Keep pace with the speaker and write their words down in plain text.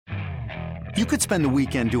You could spend the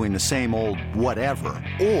weekend doing the same old whatever,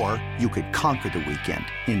 or you could conquer the weekend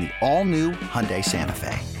in the all-new Hyundai Santa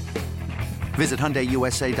Fe. Visit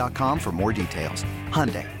HyundaiUSA.com for more details.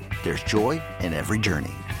 Hyundai, there's joy in every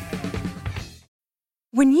journey.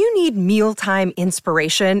 When you need mealtime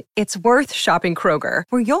inspiration, it's worth shopping Kroger,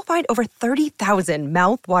 where you'll find over 30,000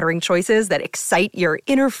 mouth-watering choices that excite your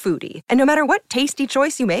inner foodie. And no matter what tasty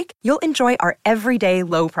choice you make, you'll enjoy our everyday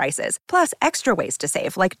low prices, plus extra ways to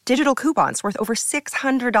save, like digital coupons worth over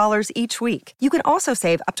 $600 each week. You can also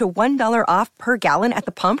save up to $1 off per gallon at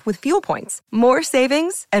the pump with fuel points. More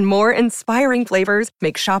savings and more inspiring flavors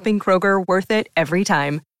make shopping Kroger worth it every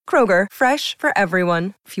time. Kroger, fresh for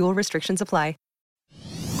everyone. Fuel restrictions apply.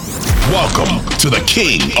 Welcome to the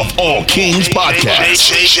King of All Kings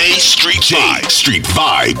podcast. J Street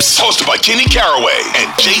Vibes. Hosted by Kenny Caraway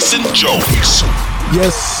and Jason Jones.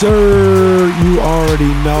 Yes, sir. You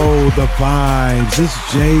already know the vibes. It's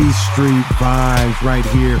J Street Vibes right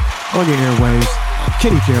here on your airwaves.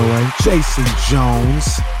 Kenny Caraway, Jason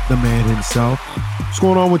Jones, the man himself. What's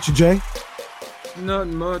going on with you, Jay?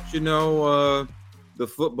 Nothing much. The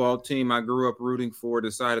football team I grew up rooting for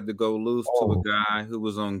decided to go lose to a guy who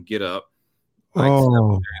was on Get Up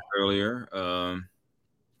several days earlier. I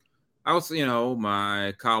was,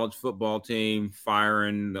 my college football team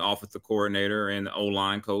firing the offensive coordinator and the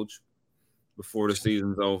O-line coach before the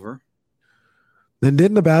season's over. Then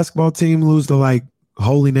didn't the basketball team lose to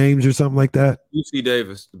Holy Names or something like that? UC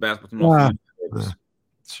Davis, the basketball team.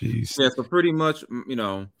 Jeez. Yeah, so pretty much,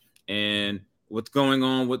 and what's going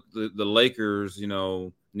on with the Lakers,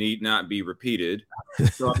 need not be repeated.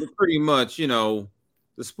 So pretty much,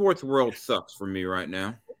 the sports world sucks for me right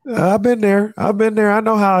now. I've been there. I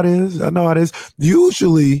know how it is.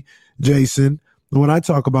 Usually, Jason, when I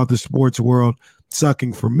talk about the sports world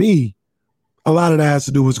sucking for me, a lot of that has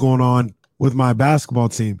to do with what's going on with my basketball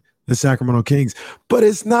team, the Sacramento Kings. But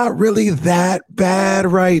it's not really that bad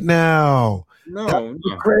right now. No.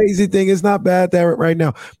 The crazy thing is not bad that right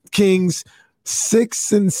now. Kings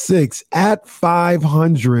 6-6 at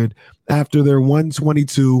 500 after their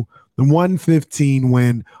 122-115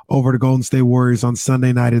 win over the Golden State Warriors on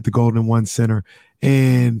Sunday night at the Golden One Center.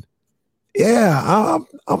 And yeah,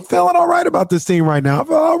 I'm feeling all right about this team right now. I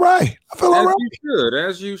feel all right.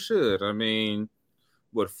 As you should. I mean,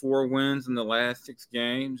 4 wins in the last 6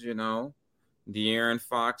 games, De'Aaron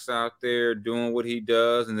Fox out there doing what he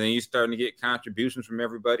does, and then he's starting to get contributions from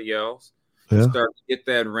everybody else. Yeah. Start to get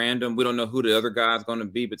that random. We don't know who the other guy's going to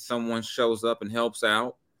be, but someone shows up and helps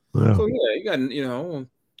out. Yeah. So you got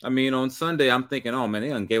on Sunday I'm thinking, oh man, they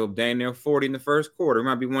done gave up dang near 40 in the first quarter. It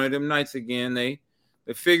might be one of them nights again. They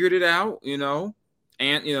figured it out, and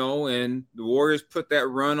the Warriors put that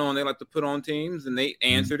run on. They like to put on teams, and they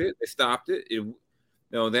answered it. They stopped it.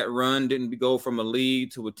 That run didn't go from a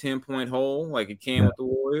lead to a 10-point hole like it came with the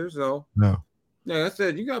Warriors. So I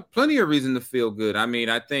said you got plenty of reason to feel good. I mean,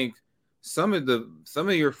 I think some of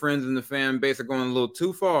your friends in the fan base are going a little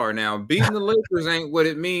too far now. Beating the Lakers ain't what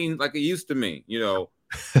it means like it used to mean. You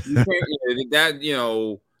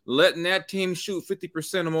can't, letting that team shoot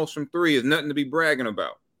 50% almost from 3 is nothing to be bragging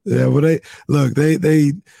about. Yeah, well, they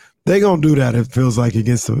gonna do that. It feels like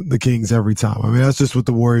against the Kings every time. I mean, that's just what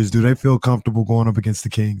the Warriors do. They feel comfortable going up against the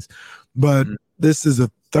Kings. But this is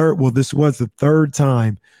this was the third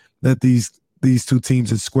time that these two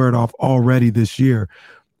teams had squared off already this year.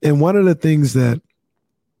 And one of the things that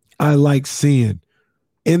I like seeing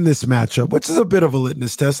in this matchup, which is a bit of a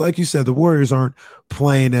litmus test, like you said, the Warriors aren't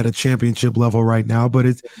playing at a championship level right now, but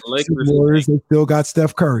it's the Warriors. They still got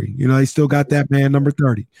Steph Curry. They still got that man number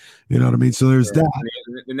 30. You know what I mean? So there's that.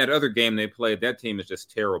 In that other game they played, that team is just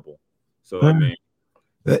terrible. So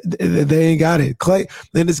they ain't got it. Clay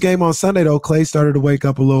in this game on Sunday though, Clay started to wake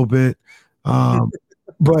up a little bit.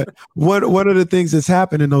 But one of the things that's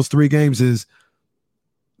happened in those 3 games is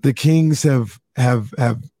the Kings have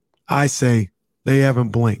I say they haven't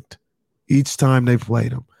blinked each time they've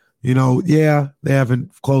played them. They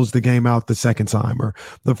haven't closed the game out the second time, or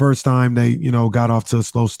the first time they, got off to a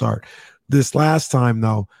slow start. This last time,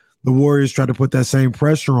 though, the Warriors tried to put that same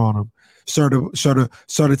pressure on them, sort of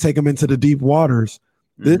take them into the deep waters.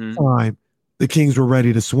 This time, the Kings were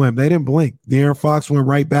ready to swim. They didn't blink. De'Aaron Fox went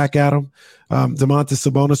right back at them. Domantas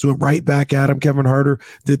Sabonis went right back at him. Kevin Huerter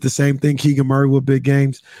did the same thing. Keegan Murray with big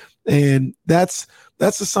games. And that's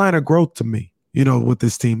a sign of growth to me, with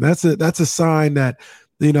this team. That's a sign that,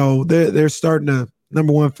 they're starting to,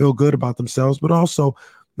 number one, feel good about themselves, but also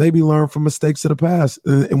maybe learn from mistakes of the past.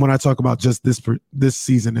 And when I talk about just this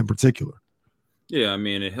season in particular. Yeah, I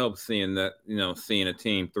mean, it helps seeing that, seeing a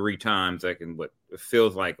team 3 times it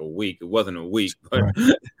feels like a week. It wasn't a week, but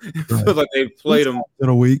it feels like they've played them in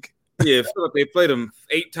a week. Yeah, I feel like they played them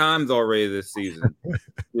 8 times already this season.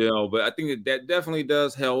 But I think that definitely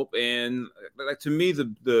does help. And like to me,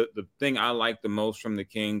 the thing I liked the most from the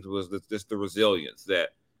Kings was just the resilience that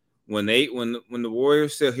when the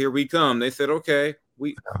Warriors said, "Here we come," they said, "Okay,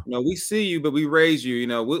 we see you, but we raise you.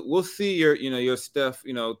 We'll see your Steph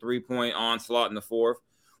 3-point onslaught in the fourth.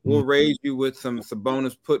 We'll raise you with some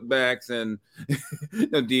Sabonis putbacks and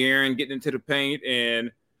De'Aaron getting into the paint."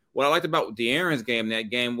 And what I liked about De'Aaron's game that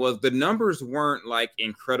game was the numbers weren't like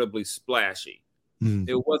incredibly splashy.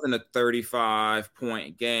 It wasn't a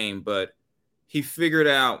 35-point game, but he figured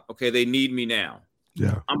out, okay, they need me now.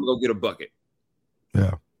 Yeah, I'm gonna go get a bucket.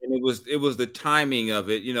 Yeah, and it was the timing of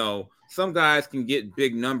it. Some guys can get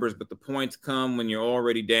big numbers, but the points come when you're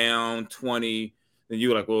already down 20. Then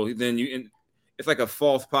you're like, well, it's like a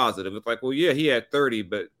false positive. It's like, well, yeah, he had 30,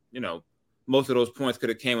 but most of those points could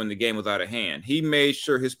have came when the game was out of hand. He made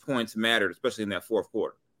sure his points mattered, especially in that fourth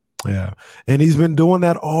quarter. Yeah, and he's been doing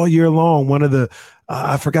that all year long. One of the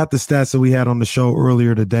I forgot the stats that we had on the show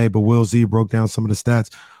earlier today, but Will Z broke down some of the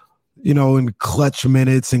stats, in clutch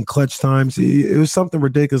minutes and clutch times. It was something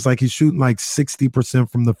ridiculous. Like he's shooting like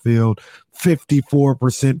 60% from the field,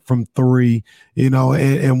 54% from three,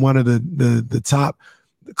 and one of the top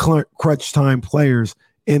clutch time players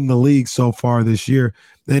in the league so far this year.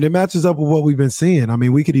 And it matches up with what we've been seeing. I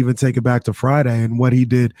mean, we could even take it back to Friday and what he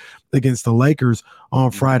did against the Lakers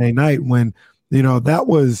on Friday night when, that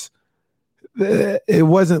was – it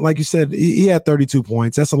wasn't like you said, he had 32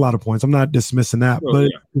 points. That's a lot of points. I'm not dismissing that.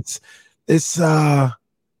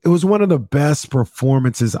 It was one of the best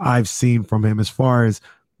performances I've seen from him as far as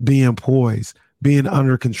being poised, being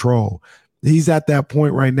under control. He's at that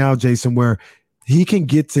point right now, Jason, where – he can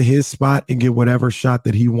get to his spot and get whatever shot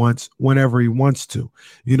that he wants whenever he wants to.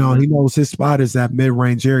 He knows his spot is that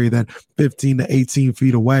mid-range area, that 15 to 18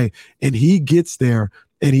 feet away. And he gets there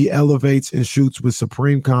and he elevates and shoots with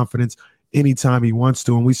supreme confidence anytime he wants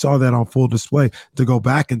to. And we saw that on full display to go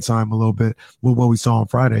back in time a little bit with what we saw on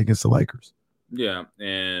Friday against the Lakers. Yeah.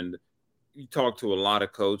 And you talk to a lot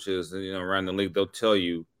of coaches, around the league, they'll tell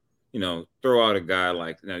you, throw out a guy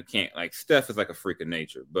like, can't, like Steph is like a freak of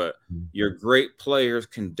nature, but your great players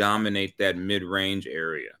can dominate that mid-range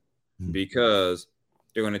area because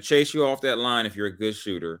they're going to chase you off that line if you're a good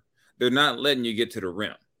shooter. They're not letting you get to the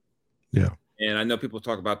rim. Yeah. And I know people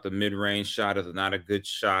talk about the mid-range shot as not a good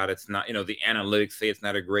shot. It's not, the analytics say it's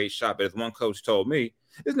not a great shot, but as one coach told me,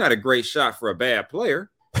 it's not a great shot for a bad player.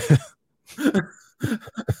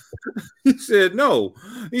 He said, no.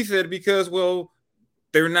 He said, because,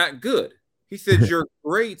 they're not good. He said your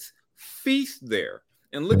greats feast there.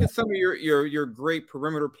 And look at some of your great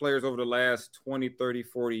perimeter players over the last 20, 30,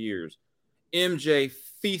 40 years. MJ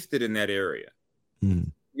feasted in that area.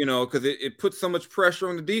 Because it puts so much pressure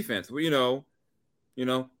on the defense.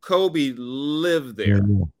 Kobe lived there.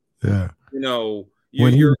 Yeah.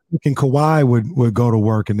 When you're thinking Kawhi would go to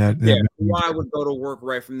work in that. Yeah, Kawhi would go to work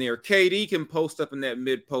right from there. KD can post up in that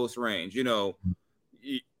mid-post range.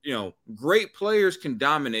 Great players can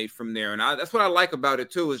dominate from there. And that's what I like about it,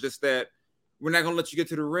 too, is just that we're not going to let you get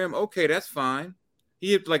to the rim. Okay, that's fine.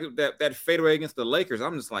 He hit like that fadeaway against the Lakers.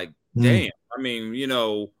 I'm just like, damn. I mean,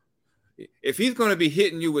 if he's going to be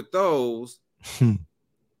hitting you with those, you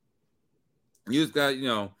just got,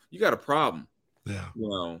 you got a problem. Yeah.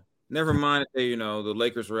 Never mind if they, the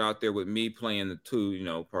Lakers were out there with me playing the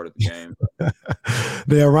two, part of the game.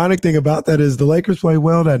 The ironic thing about that is the Lakers played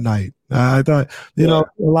well that night. I thought, a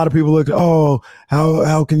lot of people looked,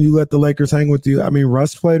 how can you let the Lakers hang with you? I mean,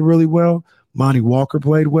 Russ played really well. Monty Walker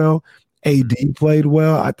played well. AD played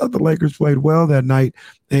well. I thought the Lakers played well that night.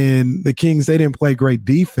 And the Kings, they didn't play great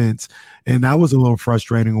defense. And that was a little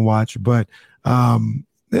frustrating to watch. But, the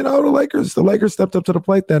Lakers stepped up to the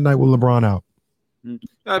plate that night with LeBron out.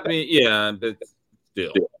 I mean, yeah, but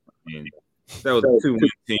still, that was a 2-win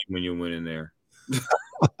team when you went in there.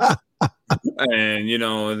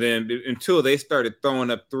 And then until they started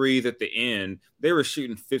throwing up threes at the end, they were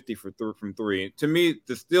shooting 50 from three. To me,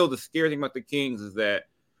 the scary thing about the Kings is that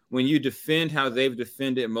when you defend how they've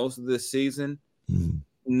defended most of this season,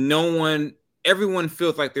 everyone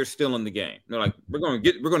feels like they're still in the game. They're like, we're going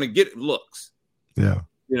to get looks. Yeah.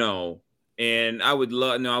 And I would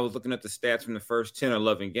love. I was looking at the stats from the first 10 or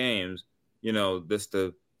 11 games.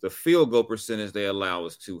 The field goal percentage they allow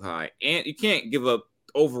is too high, and you can't give up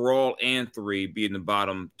overall and three being the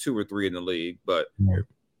bottom 2 or 3 in the league. But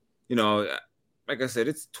like I said,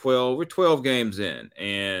 it's 12. We're 12 games in,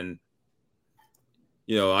 and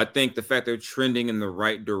I think the fact they're trending in the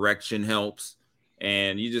right direction helps.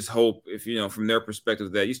 And you just hope if from their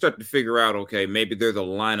perspective that you start to figure out, okay, maybe there's a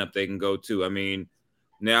lineup they can go to. I mean,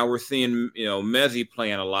 Now we're seeing, Mezzi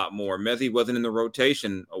playing a lot more. Mezzi wasn't in the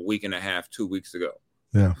rotation a week and a half, 2 weeks ago.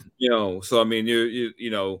 Yeah. So I mean,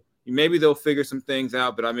 maybe they'll figure some things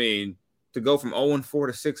out, but I mean, to go from 0-4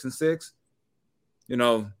 to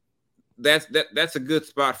 6-6, that's a good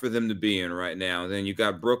spot for them to be in right now. Then you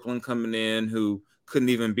got Brooklyn coming in, who couldn't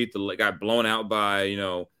even got blown out by,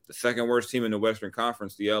 the second worst team in the Western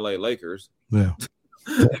Conference, the LA Lakers. Yeah.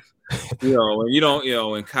 And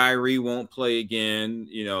Kyrie won't play again,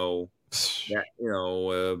 who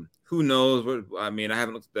knows I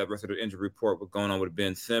haven't looked at that rest of the injury report, what's going on with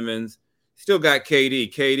Ben Simmons. Still got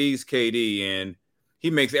KD. KD's KD, and he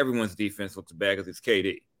makes everyone's defense look bad because it's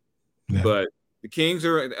KD. Yeah. But the Kings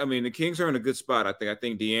are in a good spot. I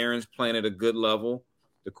think De'Aaron's playing at a good level.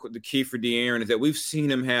 The key for De'Aaron is that we've seen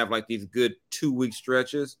him have like these good 2-week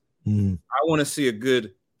stretches. Mm-hmm. I want to see a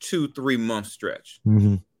good 2-3 month stretch.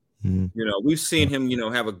 Mm-hmm. Mm-hmm. We've seen him,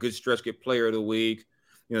 have a good stretch, get player of the week.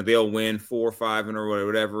 They'll win 4 or 5 or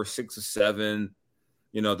whatever, 6 or 7.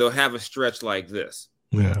 They'll have a stretch like this.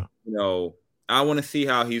 Yeah. I want to see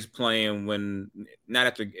how he's playing not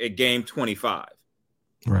after game 25.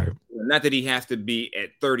 Right. Not that he has to be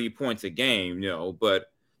at 30 points a game, but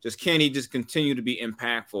can he just continue to be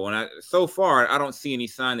impactful? And so far, I don't see any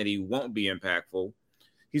sign that he won't be impactful.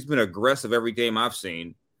 He's been aggressive every game I've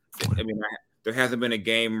seen. I mean, there hasn't been a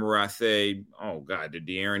game where I say, "Oh God, did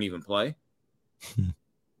De'Aaron even play?"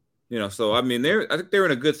 So I mean, I think they're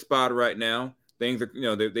in a good spot right now. Things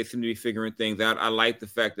are, they seem to be figuring things out. I like the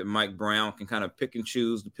fact that Mike Brown can kind of pick and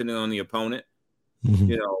choose depending on the opponent.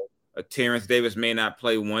 Mm-hmm. Terrence Davis may not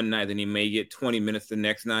play one night, then he may get 20 minutes the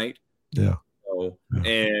next night. Yeah.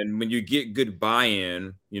 And when you get good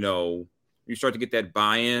buy-in, you start to get that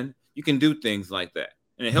buy-in, you can do things like that.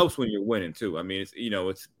 And it helps when you're winning too. I mean,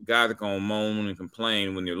 it's guys that gonna moan and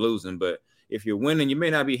complain when you're losing, but if you're winning, you may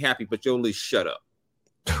not be happy, but you'll at least shut up.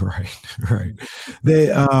 Right.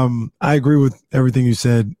 I agree with everything you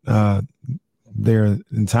said there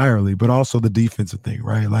entirely, but also the defensive thing,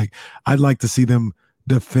 right? Like, I'd like to see them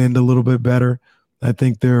defend a little bit better. I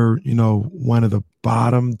think they're, one of the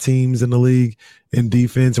bottom teams in the league in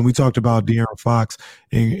defense. And we talked about De'Aaron Fox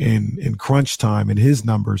in crunch time and his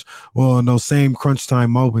numbers. Well, in those same crunch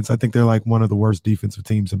time moments, I think they're like one of the worst defensive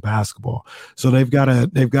teams in basketball. So they've got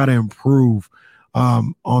to improve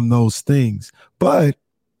on those things. But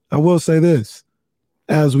I will say this,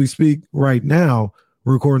 as we speak right now,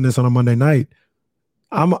 recording this on a Monday night,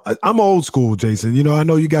 I'm old school, Jason. I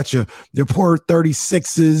know you got your poor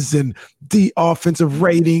 36s and the offensive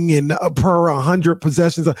rating and per 100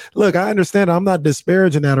 possessions. Look, I understand. I'm not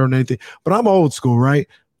disparaging that or anything, but I'm old school, right?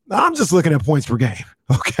 I'm just looking at points per game,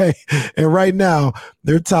 okay? And right now,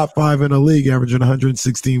 they're top 5 in the league, averaging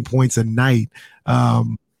 116 points a night.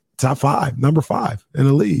 Top 5, number 5 in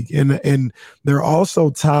the league. And they're also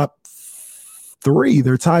top 3.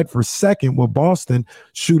 They're tied for second with Boston,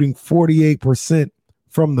 shooting 48%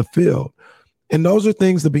 from the field. And those are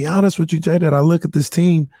things, to be honest with you, Jay, that I look at this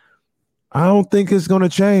team, I don't think it's going to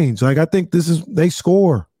change. Like, I think they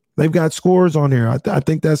score. They've got scores on here. I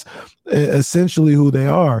think that's essentially who they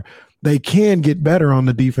are. They can get better on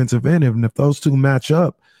the defensive end. And if those two match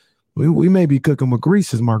up, we may be cooking with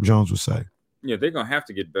grease, as Mark Jones would say. Yeah, they're going to have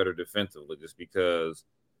to get better defensively just because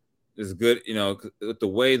it's good, with the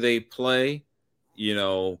way they play,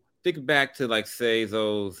 think back to, like, say,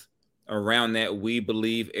 those around that We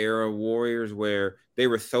Believe era Warriors where they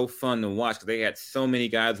were so fun to watch because they had so many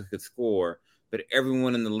guys who could score, but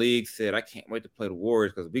everyone in the league said, I can't wait to play the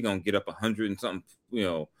Warriors because we're going to get up 100 and something,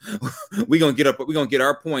 we're going to get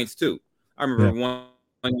our points too. I remember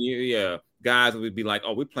one year, guys would be like,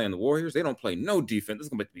 oh, we're playing the Warriors. They don't play no defense. This is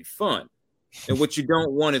going to be fun. And what you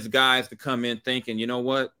don't want is guys to come in thinking, you know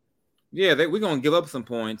what? Yeah, we're going to give up some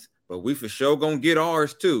points, but we for sure going to get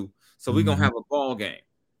ours too. So we're going to have a ball game.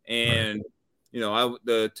 And,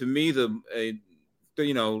 to me, you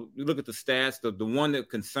look at the stats, the one that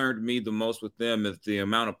concerned me the most with them is the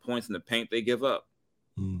amount of points in the paint they give up.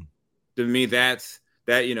 To me, those are,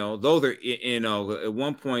 at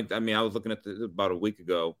one point, I was looking at this about a week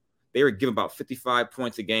ago, they were giving about 55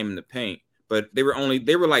 points a game in the paint, but they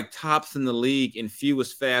were like tops in the league in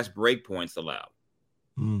fewest fast break points allowed.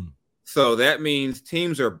 So that means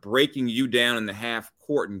teams are breaking you down in the half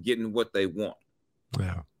court and getting what they want.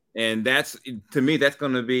 Yeah. And to me, that's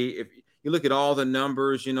going to be, if you look at all the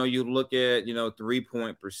numbers, you look at,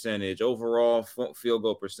 3-point percentage, overall field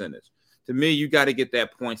goal percentage. To me, you got to get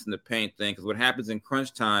that points in the paint thing, because what happens in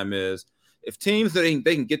crunch time is if teams they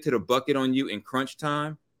can get to the bucket on you in crunch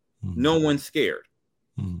time, no one's scared.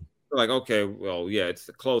 They're like, okay, well, yeah, it's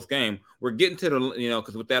a close game. We're getting to the,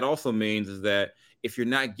 because what that also means is that if you're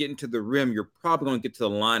not getting to the rim, you're probably going to get to the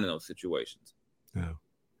line in those situations. Yeah.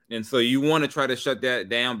 And so you want to try to shut that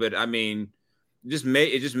down. But, I mean,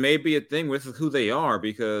 it just may be a thing where this is who they are,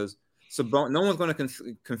 because no one's going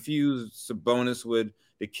to confuse Sabonis with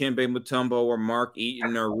Dikembe Mutombo or Mark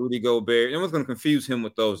Eaton or Rudy Gobert. No one's going to confuse him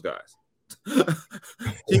with those guys.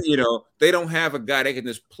 They don't have a guy they can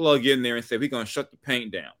just plug in there and say, we're going to shut the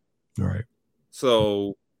paint down. All right.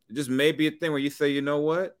 So it just may be a thing where you say, you know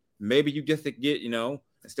what? Maybe you get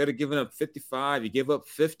instead of giving up 55, you give up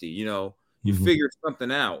 50, you figure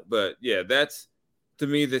something out. But yeah, that's, to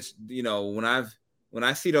me, that's, when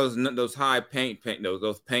I see those high paint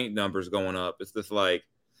those paint numbers going up, it's just like,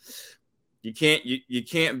 you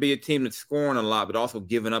can't be a team that's scoring a lot, but also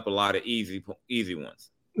giving up a lot of easy ones.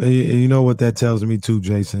 You know what that tells me too,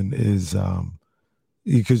 Jason, is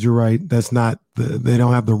because you're right. That's not they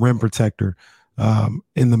don't have the rim protector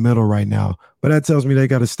in the middle right now, but that tells me they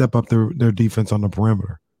got to step up their defense on the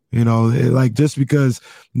perimeter. Like, just because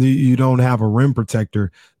you don't have a rim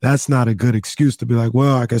protector, that's not a good excuse to be like,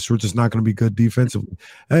 well, I guess we're just not going to be good defensively.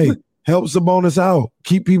 Hey, help Sabonis out.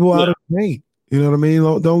 Keep people out of the paint. You know what I mean?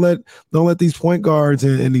 Don't let these point guards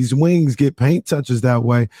and these wings get paint touches that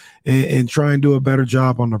way, and try and do a better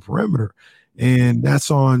job on the perimeter. And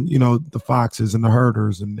that's on, the Foxes and the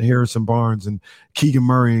Herders and the Harrison Barnes and Keegan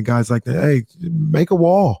Murray and guys like that. Hey, make a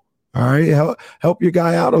wall. All right. Help your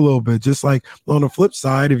guy out a little bit. Just like on the flip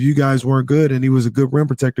side, if you guys weren't good and he was a good rim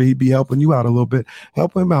protector, he'd be helping you out a little bit.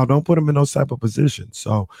 Help him out. Don't put him in those type of positions.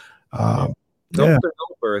 So, help the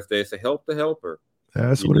helper, as they say, help the helper.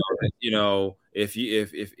 That's what it is. If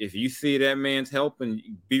you see that man's helping,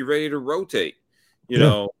 be ready to rotate.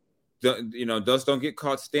 Just don't get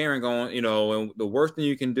caught staring on. And the worst thing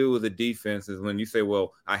you can do with a defense is when you say,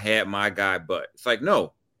 "Well, I had my guy," but it's like,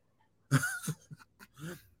 no,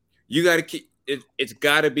 you got to keep it. It's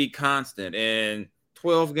got to be constant. And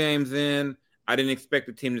 12 games in, I didn't expect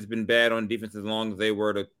a team that's been bad on defense as long as they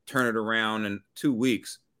were to turn it around in 2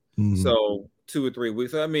 weeks. Mm-hmm. So 2 or 3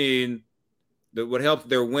 weeks. I mean, what helps,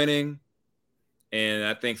 they're winning. And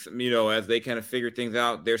I think, as they kind of figure things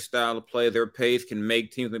out, their style of play, their pace can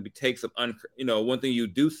make teams maybe take some, one thing you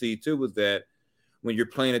do see too is that when you're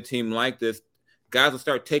playing a team like this, guys will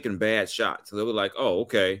start taking bad shots. So they'll be like, oh,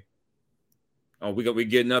 okay. Oh, we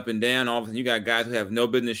getting up and down. All of a sudden you got guys who have no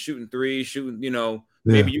business shooting threes,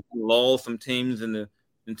 maybe you can lull some teams into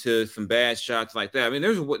some bad shots like that. I mean,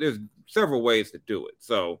 there's several ways to do it.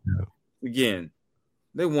 So again,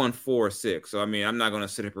 they won 4-6. So, I mean, I'm not going to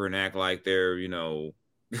sit up here and act like they're,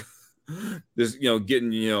 just,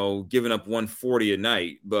 giving up 140 a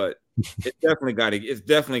night. But it's definitely got to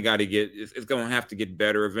get, it's going to have to get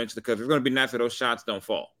better eventually, because it's going to be nice that those shots don't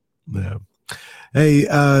fall. Yeah. Hey,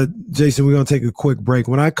 Jason, we're going to take a quick break.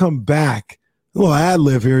 When I come back, a little ad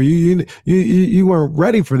lib here. You weren't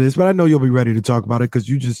ready for this, but I know you'll be ready to talk about it because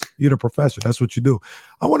you're the professor. That's what you do.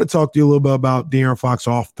 I want to talk to you a little bit about De'Aaron Fox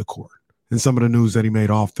off the court and some of the news that he made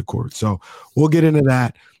off the court. So we'll get into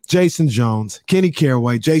that. Jason Jones, Kenny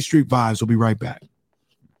Caraway, J Street Vibes. We'll be right back.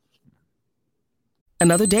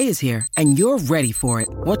 Another day is here, and you're ready for it.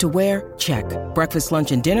 What to wear? Check. Breakfast,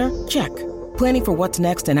 lunch, and dinner? Check. Planning for what's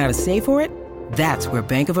next and how to save for it? That's where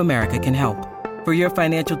Bank of America can help. For your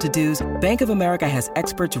financial to-dos, Bank of America has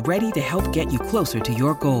experts ready to help get you closer to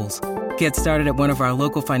your goals. Get started at one of our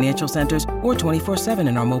local financial centers or 24/7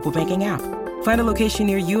 in our mobile banking app. Find a location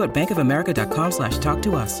near you at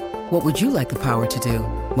bankofamerica.com/talktous. What would you like the power to do?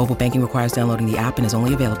 Mobile banking requires downloading the app and is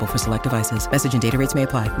only available for select devices. Message and data rates may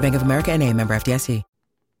apply. Bank of America NA, member FDIC.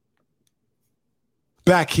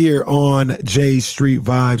 Back here on J Street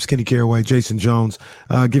Vibes, Kenny Caraway, Jason Jones,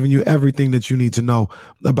 giving you everything that you need to know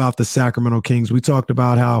about the Sacramento Kings. We talked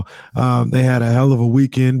about how they had a hell of a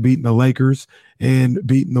weekend beating the Lakers and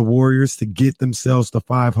beating the Warriors to get themselves to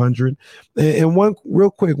 500. And one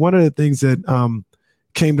of the things that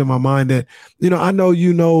came to my mind that, I know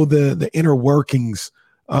the inner workings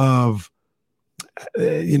of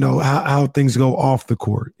how things go off the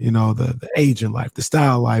court, the agent life, the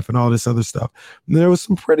style life, and all this other stuff. And there was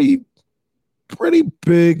some pretty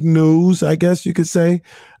big news, I guess you could say,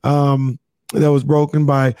 that was broken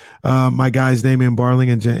by my guys Damian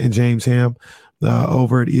Barling and James Ham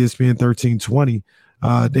over at ESPN 1320.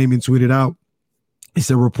 Damian tweeted out, he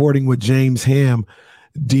said, reporting with James Ham,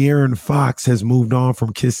 De'Aaron Fox has moved on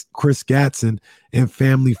from Chris Gatson and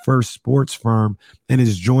Family First Sports Firm and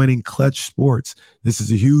is joining Clutch Sports. This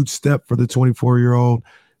is a huge step for the 24-year-old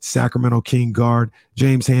Sacramento King guard.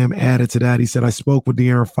 James Ham added to that. He said, I spoke with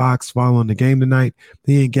De'Aaron Fox following the game tonight.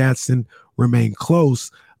 He and Gatson remain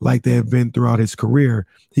close like they have been throughout his career.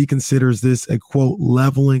 He considers this a, quote,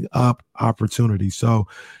 leveling up opportunity. So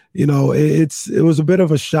it was a bit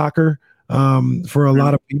of a shocker for a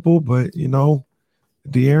lot of people, but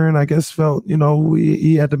De'Aaron, I guess, felt,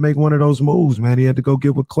 he had to make one of those moves, man. He had to go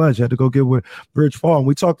get with Clutch, had to go get with Rich Paul. And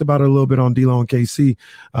we talked about it a little bit on D-Lo and KC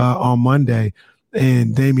on Monday.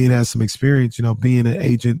 And Damian has some experience, being an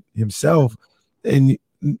agent himself. And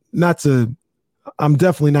I'm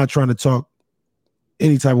definitely not trying to talk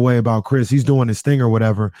any type of way about Chris. He's doing his thing or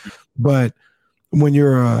whatever. But when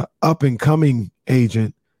you're a up-and-coming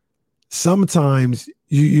agent, sometimes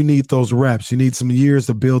you need those reps. You need some years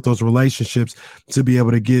to build those relationships to be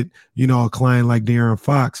able to get, a client like De'Aaron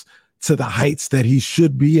Fox to the heights that he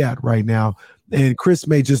should be at right now. And Chris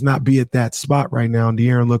may just not be at that spot right now. And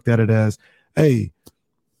De'Aaron looked at it as, hey,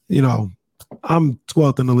 I'm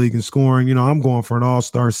 12th in the league in scoring. I'm going for an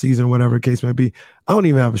all-star season, whatever the case may be. I don't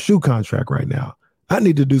even have a shoe contract right now. I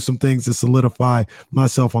need to do some things to solidify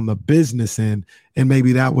myself on the business end. And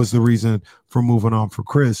maybe that was the reason for moving on for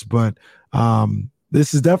Chris. But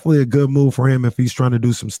this is definitely a good move for him if he's trying to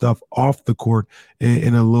do some stuff off the court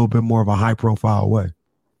in a little bit more of a high-profile way.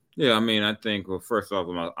 Yeah, I mean, I think, well, first off,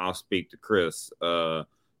 I'll speak to Chris.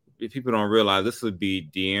 If people don't realize, this would be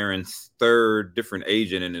De'Aaron's third different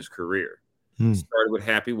agent in his career. Started with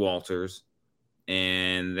Happy Walters,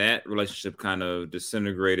 and that relationship kind of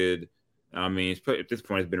disintegrated. I mean, at this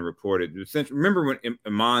point, it's been reported. Remember when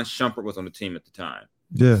Iman Shumpert was on the team at the time?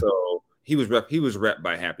 Yeah. So he was rep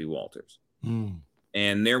by Happy Walters.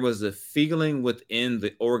 And there was a feeling within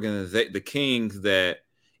the organization, the Kings, that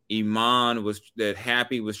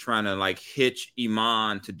Happy was trying to like hitch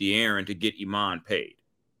Iman to De'Aaron to get Iman paid.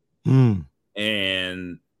 And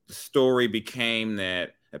the story became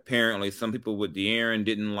that apparently some people with De'Aaron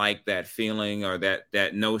didn't like that feeling or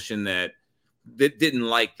that notion that didn't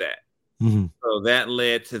like that. So that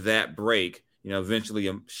led to that break. Eventually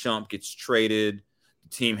Shump gets traded. The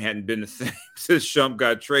team hadn't been the same since Shump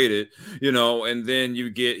got traded, and then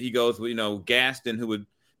he goes with, Gaston, who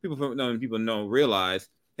people realize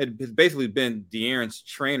has basically been De'Aaron's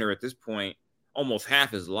trainer at this point almost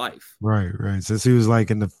half his life. Right. Since he was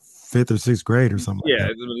like in the 5th or 6th grade or something. Yeah,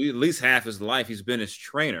 like that. At least half his life he's been his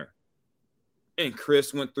trainer. And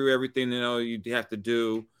Chris went through everything you have to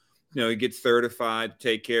do. He gets certified to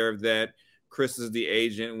take care of that. Chris is the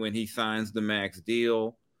agent when he signs the max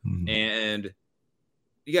deal. And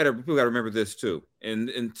people got to remember this too.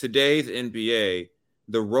 In today's NBA,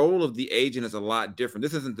 the role of the agent is a lot different.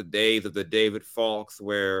 This isn't the days of the David Falks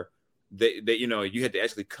where you had to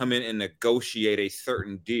actually come in and negotiate a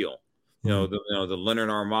certain deal. The Leonard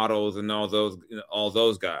Armados and all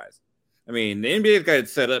those guys. I mean, the NBA's got it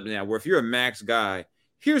set up now where if you're a max guy,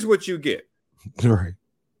 here's what you get. Right.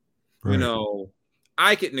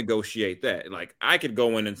 I could negotiate that. Like I could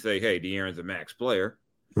go in and say, hey, De'Aaron's a max player.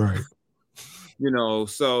 Right.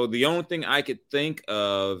 So the only thing I could think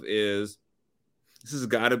of is this has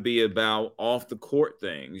got to be about off the court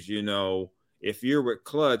things. If you're with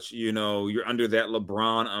Clutch, you're under that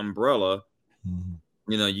LeBron umbrella.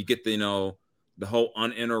 You get the whole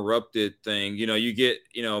uninterrupted thing. You get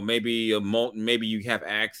maybe you have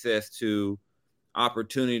access to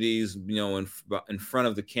opportunities. In front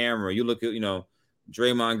of the camera. You look at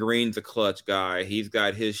Draymond Green's a Clutch guy. He's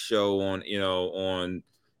got his show on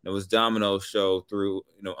his Domino's show through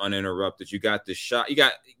uninterrupted. You got the shot. You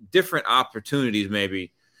got different opportunities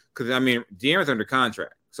maybe because De'Aaron's under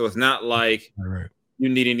contract, so it's not like you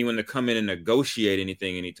need anyone to come in and negotiate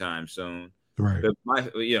anything anytime soon. Right.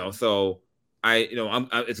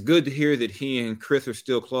 It's good to hear that he and Chris are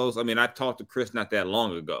still close. I talked to Chris not that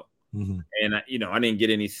long ago, and I didn't get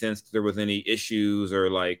any sense that there was any issues or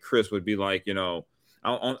like Chris would be like, I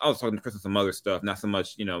was talking to Chris on some other stuff, not so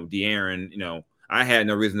much, De'Aaron, I had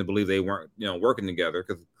no reason to believe they weren't, working together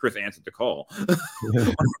because Chris answered the call.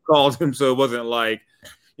 I called him, so it wasn't like,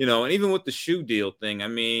 and even with the shoe deal thing, I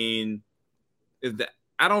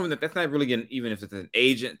don't think that's not really even if it's an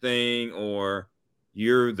agent thing or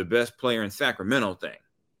you're the best player in Sacramento thing.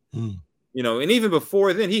 And even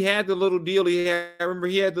before then, he had the little deal he had. I remember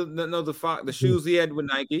he had the shoes he had with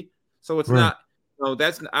Nike. So it's not,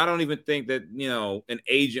 I don't even think that, an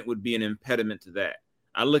agent would be an impediment to that.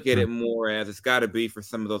 I look at it more as it's got to be for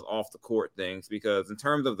some of those off the court things, because in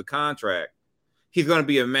terms of the contract, he's going to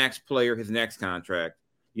be a max player his next contract.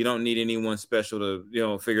 You don't need anyone special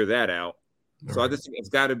to, figure that out. So I just think it's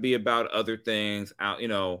got to be about other things out,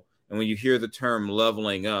 and when you hear the term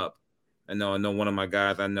leveling up, I know one of my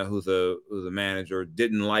guys I know who's a manager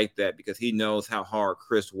didn't like that because he knows how hard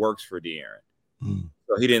Chris works for De'Aaron.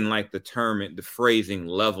 So he didn't like the phrasing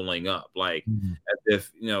leveling up, like as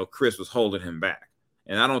if, Chris was holding him back.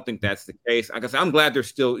 And I don't think that's the case. I guess I'm glad they're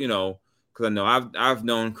still, because I know I've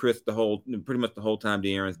known Chris pretty much the whole time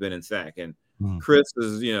De'Aaron's been in SAC, and Chris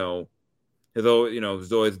is, has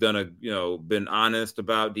always done been honest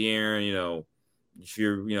about De'Aaron. If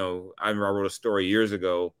you're, I remember I wrote a story years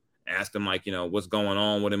ago, asked him like, what's going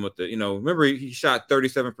on with him with the, remember he shot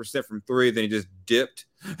 37% from three, then he just dipped.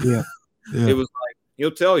 Yeah. It was like,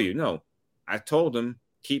 he'll tell you, no, I told him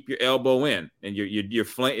keep your elbow in and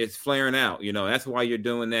it's flaring out. That's why you're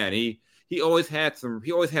doing that. He had some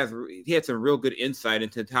real good insight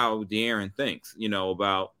into how De'Aaron thinks,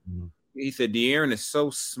 about, he said De'Aaron is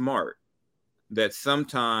so smart that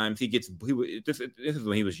sometimes this is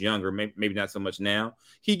when he was younger, maybe not so much now,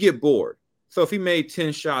 he get bored. So if he made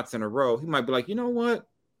 10 shots in a row, he might be like, you know what?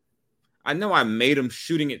 I know I made him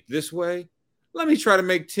shooting it this way. Let me try to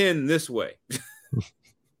make 10 this way.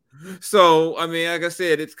 So, I mean, like I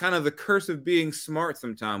said, it's kind of the curse of being smart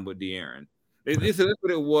sometimes with De'Aaron. That's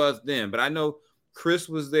what it was then. But I know Chris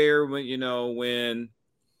was there when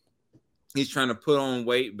he's trying to put on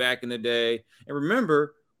weight back in the day. And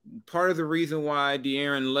remember, part of the reason why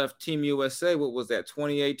De'Aaron left Team USA, what was that,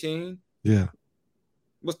 2018? Yeah.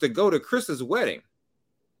 Was to go to Chris's wedding.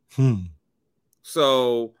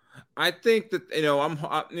 So I think that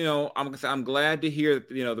I'm glad to hear that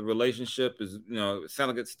the relationship is it sounds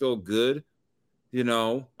like it's still good.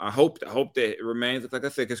 I hope that it remains, like I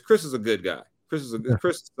said, because Chris is a good guy. Chris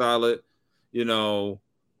is solid.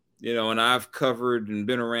 And I've covered and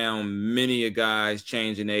been around many guys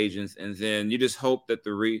changing agents, and then you just hope that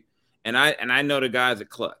and I know the guys at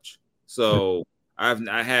Clutch, so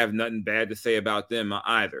I have nothing bad to say about them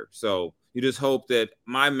either. So you just hope that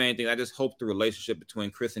my main thing, I just hope the relationship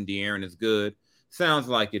between Chris and De'Aaron is good. Sounds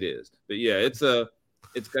like it is, but yeah, it's like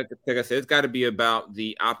I said, it's got to be about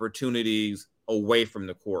the opportunities away from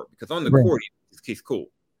the court, because on the court he's cool.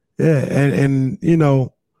 Yeah, and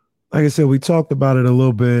like I said, we talked about it a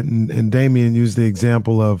little bit, and Damian used the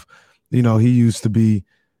example of, he used to be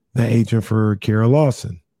the agent for Kara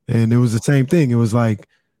Lawson, and it was the same thing. It was like,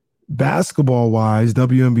 basketball wise,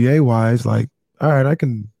 WNBA wise, like, all right, I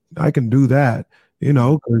can do that,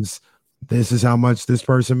 because this is how much this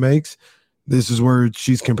person makes. This is where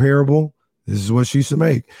she's comparable. This is what she should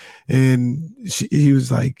make. And he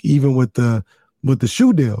was like, even with the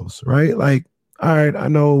shoe deals, right? Like, all right, I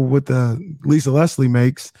know what the Lisa Leslie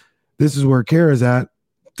makes. This is where Kara's at.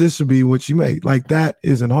 This would be what she made. Like, that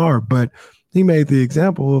isn't hard. But he made the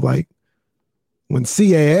example of, like, when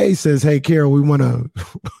CAA says, "Hey, Kara, we want to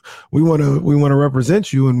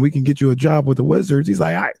represent you, and we can get you a job with the Wizards," he's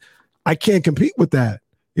like, I can't compete with that.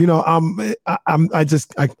 I'm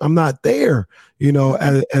not there.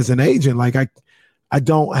 As an agent, like I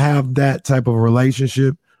don't have that type of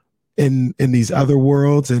relationship in these other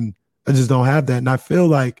worlds, and I just don't have that. And I feel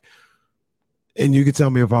like, and you can tell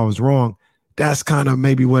me if I was wrong, that's kind of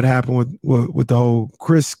maybe what happened with the whole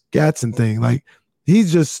Chris Gatson thing. Like,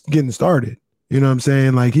 he's just getting started. You know what I'm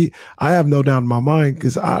saying? Like, I have no doubt in my mind,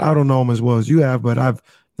 because I don't know him as well as you have, but I've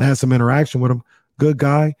had some interaction with him. Good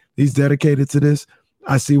guy. He's dedicated to this.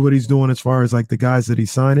 I see what he's doing as far as like the guys that he's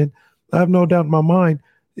signing. I have no doubt in my mind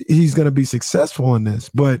he's going to be successful in this,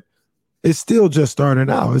 but it's still just starting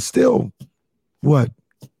out. It's still,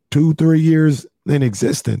 2-3 years in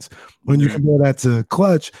existence. When you compare that to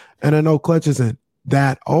Clutch, and I know Clutch isn't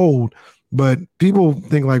that old, but people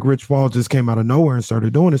think like Rich Paul just came out of nowhere and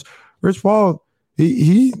started doing this. Rich Paul,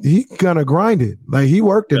 he kind of grinded. Like, he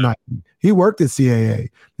worked at Nike. He worked at CAA.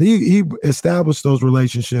 He established those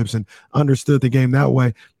relationships and understood the game that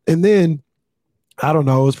way. And then, I don't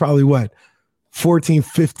know, it was probably 14,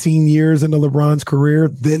 15 years into LeBron's career.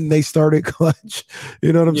 Then they started Clutch.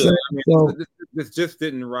 You know what I'm saying? I mean, so, this just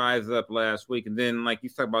didn't rise up last week. And then, like you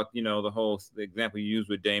talk about, the example you used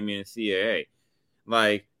with Damian and CAA.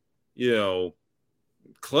 Like,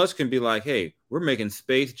 Clutch can be like, hey, we're making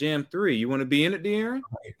Space Jam 3. You want to be in it, De'Aaron?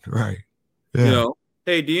 Right. Yeah.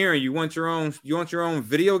 Hey, De'Aaron, you want your own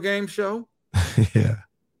video game show? Yeah.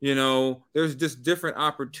 There's just different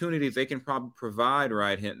opportunities they can probably provide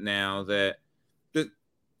right now that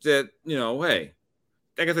hey,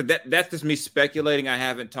 like I said, that's just me speculating. I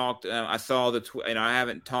haven't talked. I saw I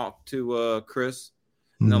haven't talked to Chris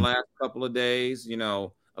in the last couple of days.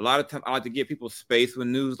 A lot of time I like to give people space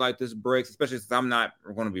when news like this breaks, especially since I'm not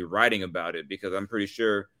going to be writing about it, because I'm pretty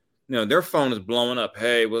sure, their phone is blowing up.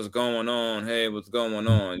 Hey, what's going on? Hey, what's going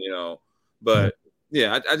on? But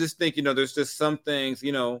yeah, I just think, there's just some things,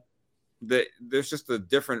 that there's just a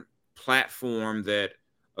different platform that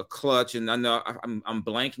a Clutch, and I know I'm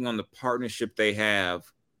blanking on the partnership they have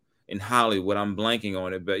in Hollywood. I'm blanking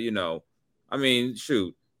on it, but I mean,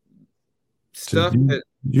 shoot. stuff that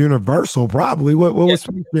universal, probably. What was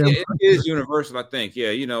it is universal, I think.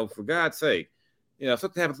 Yeah, for God's sake, if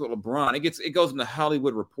something happens with LeBron, it goes in the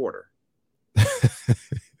Hollywood Reporter.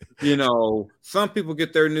 Some people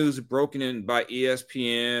get their news broken in by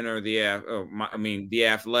ESPN or the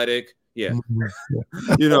Athletic. Yeah.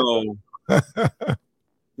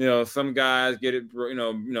 Some guys get it,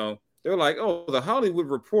 they're like, oh, the Hollywood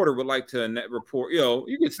Reporter would like to report,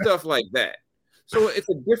 you get stuff like that. So it's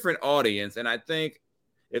a different audience. And I think,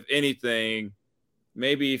 if anything,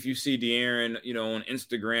 maybe if you see De'Aaron, on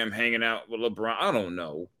Instagram hanging out with LeBron, I don't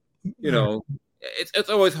know. It's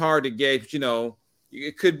always hard to gauge,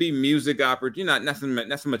 it could be music opportunity,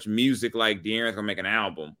 not so much music like De'Aaron's gonna make an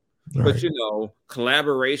album, right. But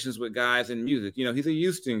collaborations with guys in music. He's a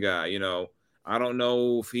Houston guy. I don't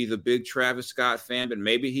know if he's a big Travis Scott fan, but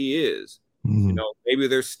maybe he is. Mm-hmm. Maybe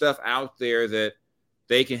there's stuff out there that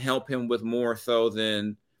they can help him with more so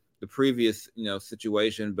than the previous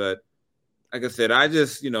situation. But like I said, I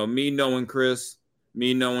just me knowing Chris,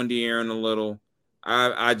 me knowing De'Aaron a little.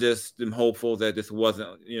 I just am hopeful that this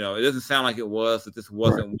wasn't, it doesn't sound like it was, that this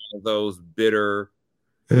wasn't one of those bitter,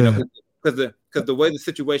 because the way the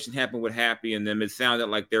situation happened with Happy and them, it sounded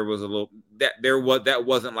like there was a little, that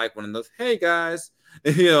wasn't like one of those, hey guys,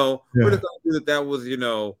 we're just going to do that was,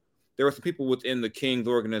 there were some people within the Kings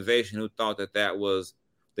organization who thought that was,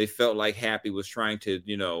 they felt like Happy was trying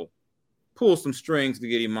to, pull some strings to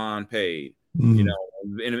get Iman paid, and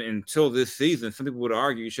until this season, some people would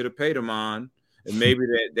argue you should have paid Iman. And maybe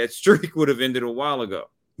that streak would have ended a while ago.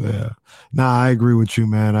 Yeah. I agree with you,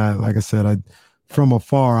 man. Like I said, from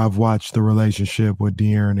afar, I've watched the relationship with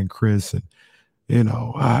De'Aaron and Chris. And,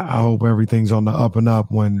 I hope everything's on the up and up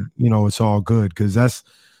when, it's all good. Because that's,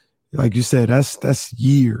 like you said, that's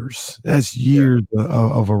years. That's years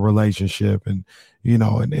of a relationship and,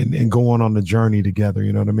 and going on the journey together.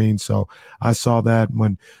 You know what I mean? So I saw that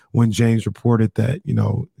when James reported that,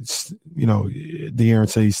 De'Aaron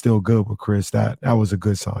said he's still good with Chris. That was a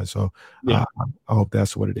good sign. So I hope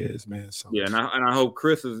that's what it is, man. So yeah, and I hope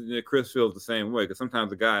Chris feels the same way, because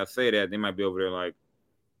sometimes the guys say that they might be over there like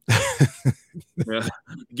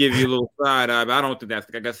give you a little side eye. But I don't think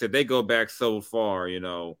that's, like I said, they go back so far.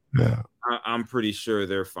 Yeah. I'm pretty sure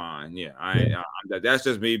they're fine. Yeah, that's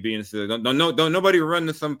just me being silly. Don't nobody run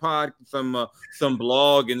to some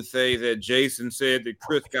blog and say that Jason said that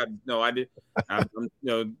Chris got. No, I did. I've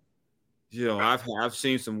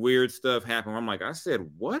seen some weird stuff happen. I'm like, I said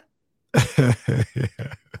what?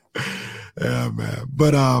 Yeah, man.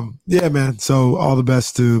 But yeah, man. So all the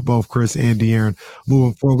best to both Chris and De'Aaron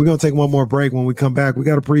moving forward. We're gonna take one more break. When we come back, we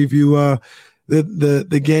got to preview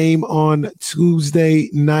the game on Tuesday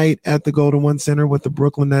night at the Golden One Center with the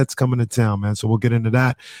Brooklyn Nets coming to town, man. So we'll get into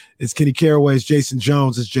that. It's Kenny Caraway, it's Jason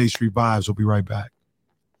Jones, it's J Street Vibes. We'll be right back.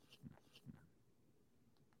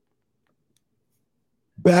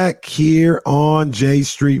 Back here on J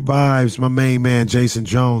Street Vibes, my main man, Jason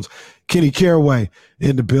Jones, Kenny Caraway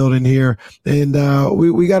in the building here. And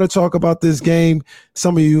we got to talk about this game.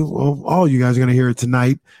 Some of you, all you guys are going to hear it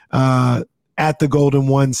tonight at the Golden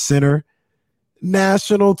One Center.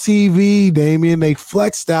 National TV, Damian, they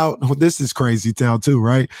flexed out. Oh, this is crazy town too,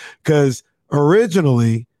 right? Because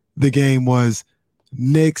originally the game was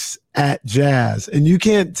Knicks at Jazz. And you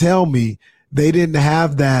can't tell me they didn't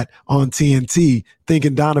have that on TNT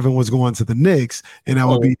thinking Donovan was going to the Knicks, and that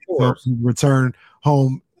would be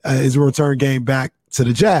his return game back to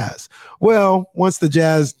the Jazz. Well, once the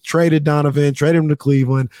Jazz traded Donovan, traded him to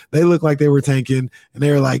Cleveland, they looked like they were tanking, and they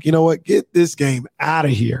were like, you know what, get this game out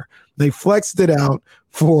of here. They flexed it out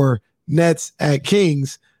for Nets at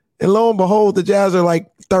Kings, and lo and behold, the Jazz are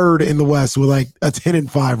like third in the West with like a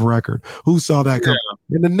 10-5 record. Who saw that come?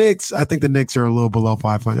 Yeah. And the Knicks, I think the Knicks are a little below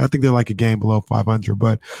 500. I think they're like a game below 500.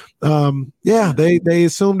 But they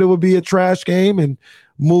assumed it would be a trash game and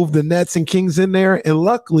moved the Nets and Kings in there. And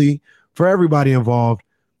luckily for everybody involved,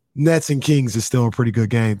 Nets and Kings is still a pretty good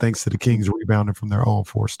game, thanks to the Kings rebounding from their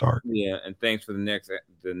 0-4 start. Yeah, and thanks for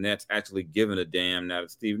the Nets actually giving a damn now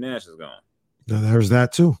that Steve Nash is gone. Now, there's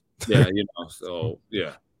that too. Yeah, so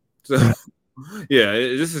yeah. So yeah,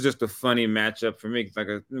 this is just a funny matchup for me. Like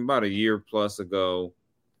about a year plus ago,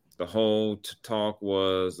 the whole talk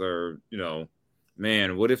was,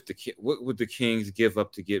 man, what would the Kings give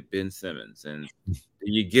up to get Ben Simmons? And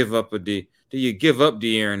do you give up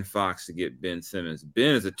De'Aaron Fox to get Ben Simmons?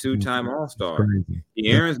 Ben is a two-time All-Star.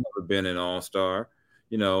 De'Aaron's never been an All-Star.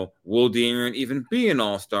 Will De'Aaron even be an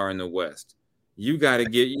All-Star in the West? You got to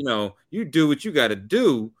get, you do what you got to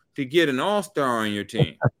do to get an All-Star on your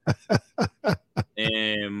team.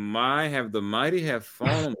 And the mighty have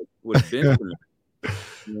fallen with Benjamin.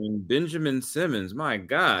 Benjamin Simmons, my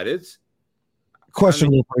God, it's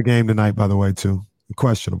Questionable for a game tonight, by the way, too.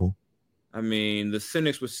 Questionable. I mean, the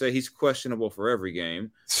cynics would say he's questionable for every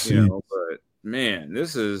game, but man,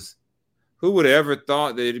 who would have ever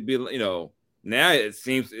thought that it'd be, now it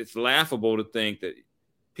seems it's laughable to think that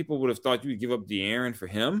people would have thought you would give up De'Aaron for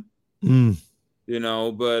him,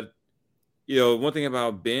 but one thing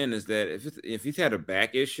about Ben is that if he's had a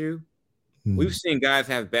back issue, we've seen guys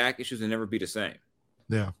have back issues and never be the same.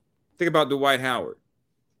 Yeah. Think about Dwight Howard.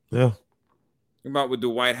 Yeah. Think about what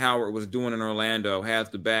Dwight Howard was doing in Orlando, has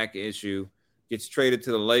the back issue, gets traded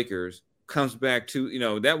to the Lakers, comes back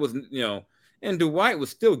to, that was, and Dwight was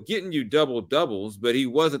still getting you double doubles, but he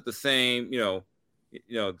wasn't the same,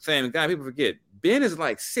 same guy. People forget Ben is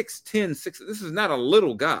like 6'10", 6. This is not a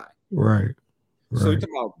little guy. Right. So you're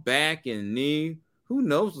talking about back and knee. Who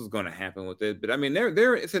knows what's going to happen with it? But I mean,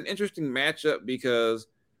 it's an interesting matchup because,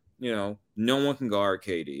 no one can guard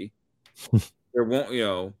KD. There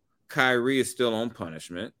won't, Kyrie is still on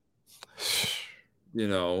punishment.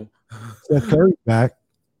 Seth Curry back.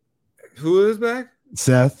 Who is back?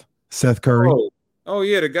 Seth Curry. Oh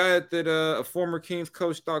yeah, the guy that a former Kings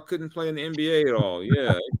coach thought couldn't play in the NBA at all.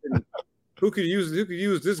 Yeah, who could use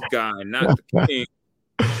this guy, not the Kings.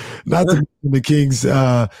 Not the Kings.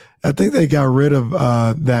 I think they got rid of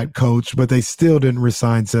that coach, but they still didn't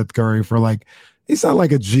resign Seth Curry for he signed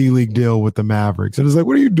like a G League deal with the Mavericks. And it's like,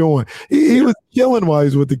 what are you doing? He was killing while he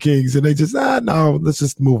was with the Kings, and they just no, let's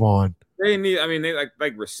just move on. They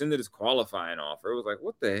rescinded his qualifying offer. It was like,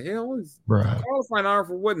 what the hell is qualifying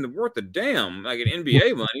offer? Wasn't worth a damn, like an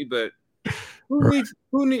NBA money, but why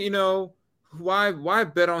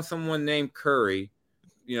bet on someone named Curry?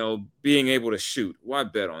 Being able to shoot. Why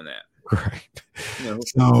bet on that? Right.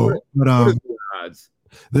 What are the odds?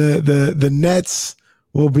 The Nets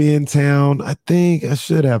will be in town. I think I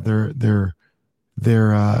should have their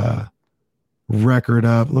record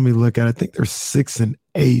up. Let me look at it. I think they're 6-8.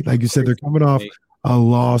 Like you said, they're coming off a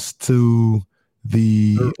loss to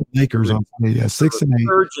the Lakers on Sunday. Yeah, 6-8.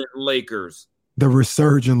 Resurgent Lakers. The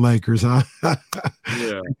resurgent Lakers, huh?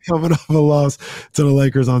 Yeah. Coming off a loss to the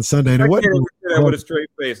Lakers on Sunday. And I can't even say that with a straight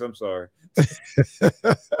face. I'm sorry.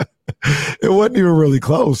 It wasn't even really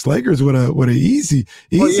close. Lakers with an easy.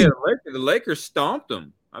 Oh yeah, the Lakers stomped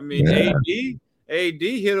them. I mean, AD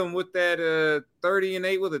hit them with that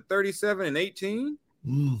 30-8 with a 37-18.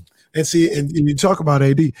 And see, and you talk about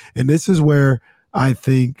AD, and this is where I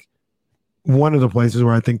think one of the places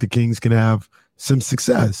where I think the Kings can have some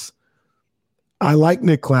success. I like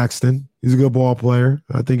Nick Claxton. He's a good ball player.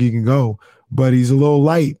 I think he can go, but he's a little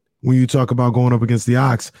light when you talk about going up against the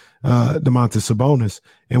Ox, Domantas Sabonis.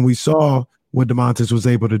 And we saw what Domantas was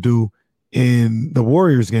able to do in the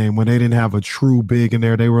Warriors game when they didn't have a true big in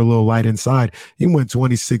there. They were a little light inside. He went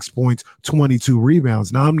 26 points, 22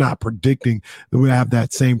 rebounds. Now, I'm not predicting that we have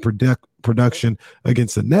that same production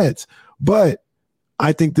against the Nets, but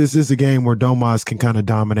I think this is a game where Domas can kind of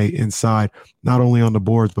dominate inside, not only on the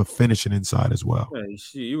boards, but finishing inside as well. Yeah,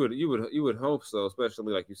 you would hope so,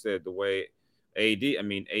 especially like you said, the way AD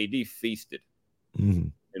feasted,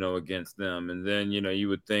 against them. And then, you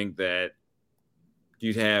would think that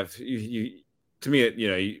you'd have I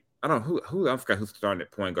don't know who I forgot who's starting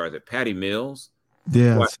at point guard. Is it Patty Mills?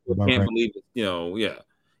 Yeah. I can't believe it.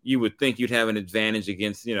 You would think you'd have an advantage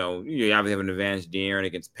against, you obviously have an advantage De'Aaron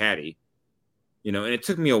against Patty. And it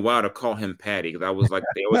took me a while to call him Patty because I was like,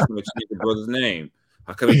 they always change the brother's name.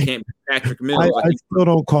 How come he can't be Patrick Mills? I still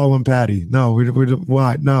don't call him Patty. No,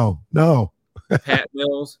 why? No.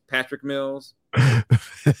 Patrick Mills. Do I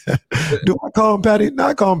call him Patty? No,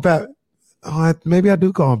 I call him Pat. Oh, maybe I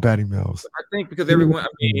do call him Patty Mills. I think because everyone,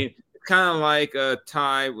 it's kind of like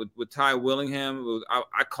Ty with Ty Willingham.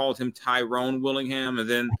 I called him Tyrone Willingham, and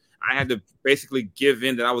then I had to basically give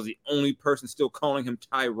in that I was the only person still calling him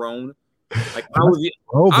Tyrone. Like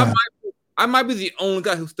I might be the only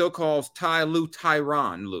guy who still calls Ty Lue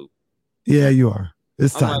Tyron Lue. Yeah, you are.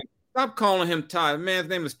 It's Ty. Like, stop calling him Ty. The man's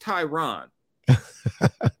name is Tyron. We're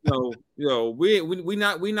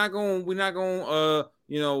not going.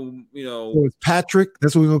 So it's Patrick.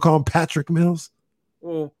 That's what we're gonna call him, Patrick Mills.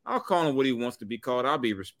 Well, I'll call him what he wants to be called. I'll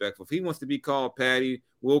be respectful. If he wants to be called Patty,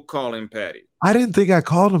 we'll call him Patty. I didn't think I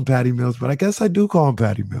called him Patty Mills, but I guess I do call him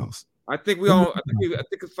Patty Mills. I think we all. I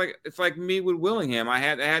think it's like me with Willingham. I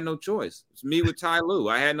had no choice. It's me with Ty Lue.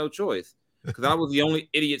 I had no choice because I was the only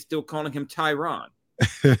idiot still calling him Tyron.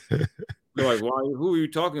 They're like, why? Who are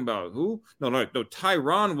you talking about? Who? No.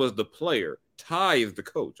 Tyron was the player. Ty is the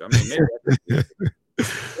coach. I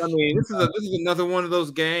mean, this is another one of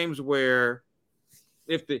those games where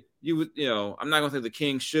I'm not gonna say the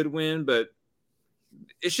Kings should win, but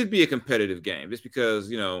it should be a competitive game just because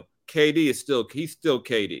KD is still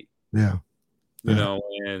KD. Yeah. you know,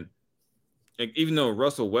 and even though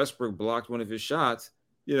Russell Westbrook blocked one of his shots,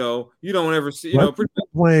 you know, you don't ever see,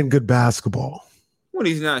 playing good basketball when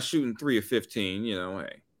he's not shooting 3 of 15, you know,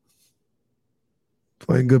 hey.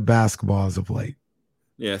 Playing good basketball as of late.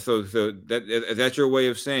 Yeah, so that's your way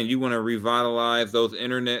of saying you want to revitalize those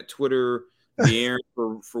internet Twitter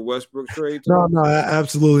for Westbrook trades? No,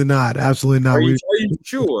 absolutely not. Absolutely not. Are you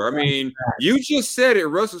sure? I mean, you just said it.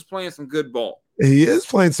 Russell's playing some good ball. He is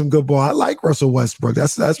playing some good ball. I like Russell Westbrook.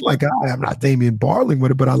 That's my guy. I'm not Damian Barling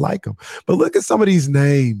with it, but I like him. But look at some of these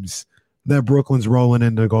names that Brooklyn's rolling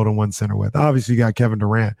into Golden One Center with. Obviously, you got Kevin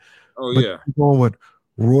Durant. Oh, yeah. Going with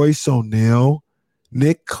Royce O'Neal,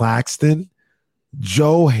 Nick Claxton,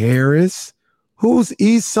 Joe Harris. Who's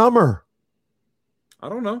E. Summer? I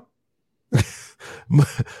don't know.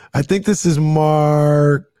 I think this is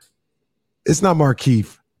Mark. It's not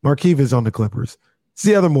Markieff. Markieff is on the Clippers. It's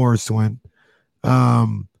the other Morris twin. Hey,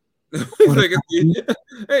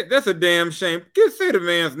 that's a damn shame. Just say the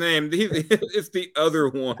man's name. It's the other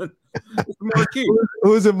one. It's Markieff.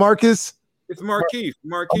 Who is it, Marcus? It's Markieff.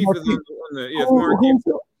 Markieff is on the. Yes, Markieff.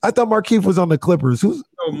 I thought Markieff was on the Clippers. No,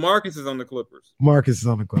 Marcus is on the Clippers. Marcus is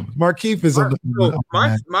on the Clippers. Markieff is on the.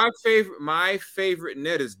 My favorite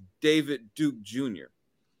net is David Duke Jr.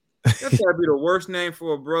 That's gotta be the worst name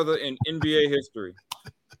for a brother in NBA history.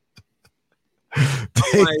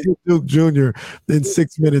 David Duke Jr. in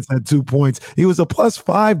 6 minutes had 2 points. He was a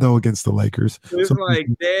 +5 though against the Lakers. It's like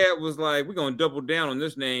Dad was like, "We're gonna double down on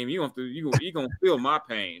this name. You gonna feel my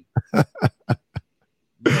pain."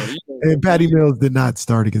 And Patty Mills did not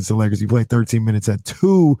start against the Lakers. He played 13 minutes at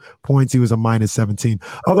 2 points. He was a -17.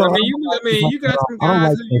 Although you got some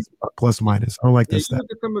guys plus minus. I don't like this. You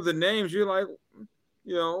look at some of the names. You're like,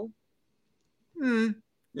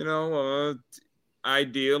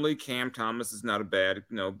 ideally, Cam Thomas is not a bad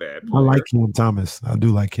player. I like Cam Thomas. I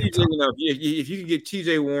do like Cam Thomas. If you can get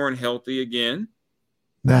T.J. Warren healthy again,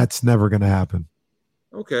 that's never going to happen.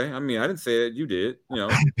 Okay, I mean, I didn't say that. You did. The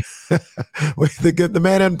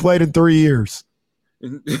man hadn't played in 3 years.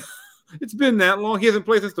 It's been that long. He hasn't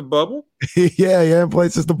played since the bubble. Yeah, he hasn't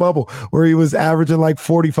played since the bubble, where he was averaging like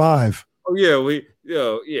 45. Oh yeah,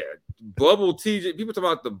 bubble TJ. People talk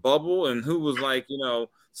about the bubble and who was like,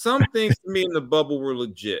 some things to me in the bubble were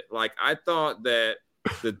legit. Like I thought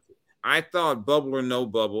bubble or no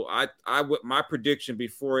bubble. My prediction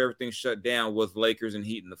before everything shut down was Lakers and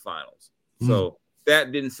Heat in the finals. So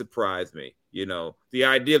that didn't surprise me. The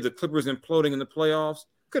idea of the Clippers imploding in the playoffs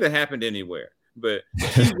could have happened anywhere. But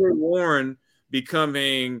T.J. Warren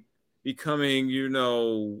becoming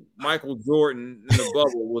Michael Jordan in the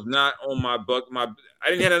bubble was not on my I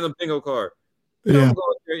didn't have that on the bingo card. Yeah.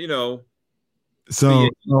 So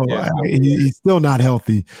he's still not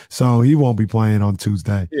healthy, so he won't be playing on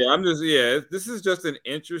Tuesday. Yeah, this is just an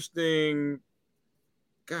interesting.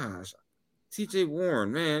 Gosh, T.J.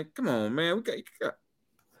 Warren, man, come on, man,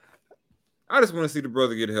 I just want to see the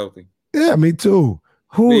brother get healthy. Yeah, me too.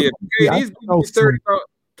 KD's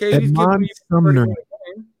Sumner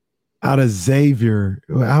out of Xavier.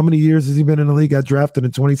 How many years has he been in the league? Got drafted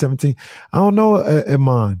in 2017. I don't know,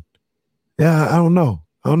 Iman. Yeah, I don't know.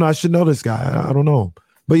 I should know this guy. I don't know him.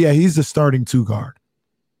 But yeah, he's the starting 2 guard.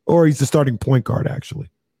 Or he's the starting point guard,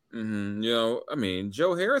 actually. Mm-hmm. I mean,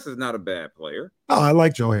 Joe Harris is not a bad player. Oh, I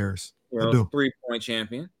like Joe Harris. I do. 3-point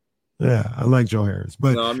champion. Yeah, I like Joe Harris.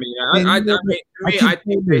 But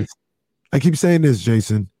I keep saying this,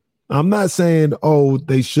 Jason. I'm not saying,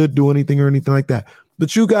 they should do anything or anything like that.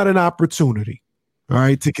 But you got an opportunity, all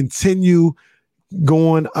right, to continue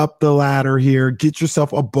going up the ladder here, get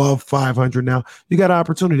yourself above 500 now. You got an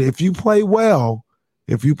opportunity. If you play well,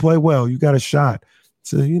 you got a shot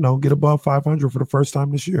to, get above 500 for the first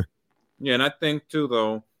time this year. Yeah, and I think, too,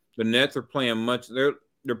 though, the Nets are playing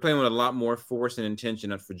they're playing with a lot more force and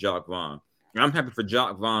intention for Jacques Vaughn. I'm happy for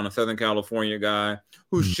Jacques Vaughn, a Southern California guy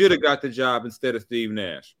who should have got the job instead of Steve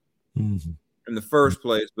Nash in the first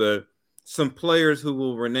place. But some players who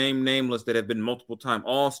will remain nameless that have been multiple-time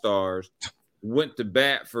All-Stars went to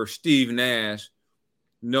bat for Steve Nash.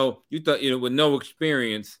 No, you thought, with no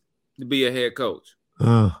experience to be a head coach.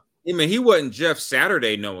 I mean, he wasn't Jeff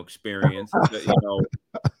Saturday, no experience.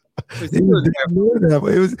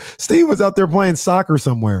 Steve was out there playing soccer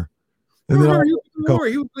somewhere. And then he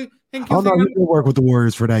did work with the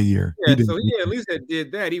Warriors for that year. Yeah, at least that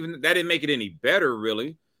did that. Even that didn't make it any better,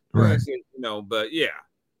 really. Right. But yeah.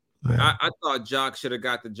 I thought Jock should have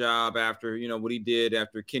got the job after, what he did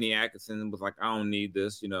after Kenny Atkinson was like, I don't need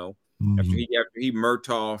this, after he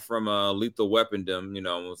Murtaugh from Lethal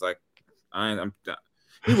Weapondom, was like,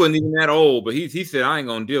 he wasn't even that old, but he said, I ain't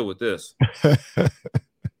going to deal with this.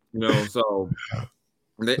 So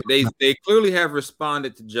They clearly have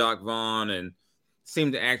responded to Jacque Vaughn and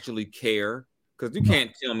seem to actually care, because you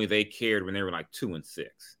can't tell me they cared when they were like 2-6.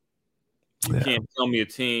 You can't tell me a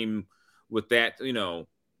team with that,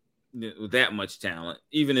 with that much talent,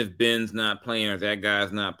 even if Ben's not playing or that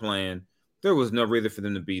guy's not playing, there was no reason for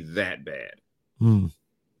them to be that bad.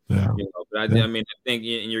 Yeah. I mean, I think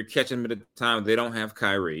you're catching them at a time they don't have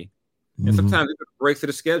Kyrie. And sometimes it breaks to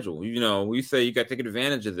the schedule. We say you got to take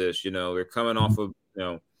advantage of this. They're coming off of,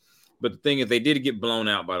 but the thing is, they did get blown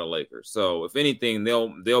out by the Lakers. So if anything,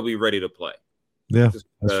 they'll be ready to play. Yeah. Just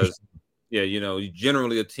because,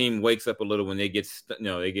 generally a team wakes up a little when they get,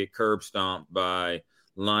 they get curb stomped by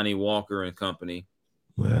Lonnie Walker and company.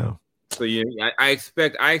 Wow. So I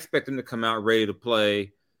expect them to come out ready to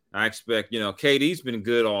play. I expect, KD's been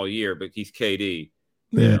good all year, but he's KD.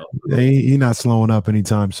 Yeah, he's not slowing up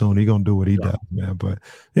anytime soon. He's gonna do what he does, man. But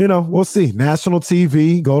we'll see. National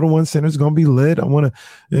TV, Golden One Center is gonna be lit. I want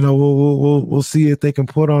to, we'll see if they can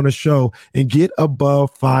put on a show and get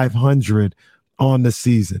above 500 on the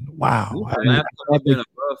season. Wow, I've been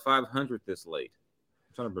above 500 this late.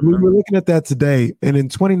 We were looking at that today, and in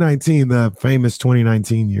 2019, the famous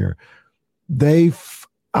 2019 year,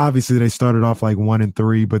 obviously they started off like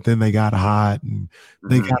 1-3, but then they got hot and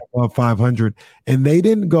they got above 500, and they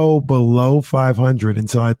didn't go below 500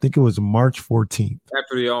 until I think it was March 14th.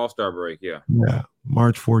 After the All-Star break, yeah. Yeah,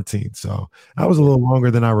 March 14th. So that was a little longer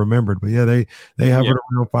than I remembered, but yeah, they hovered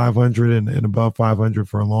around 500 and above 500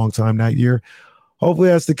 for a long time that year. Hopefully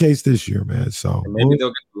that's the case this year, man. So maybe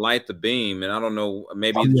they'll light the beam, and I don't know.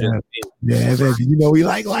 Maybe it's just baby. We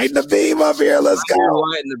like lighting the beam up here. Let's go.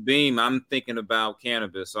 Lighting the beam. I'm thinking about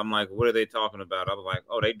cannabis. I'm like, what are they talking about? I was like,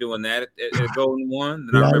 oh, they doing that at Golden One.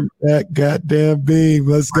 And I remember that goddamn beam.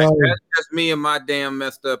 Let's go. That's just me and my damn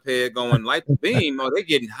messed up head going light the beam. Oh, they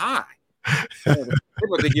getting high. They're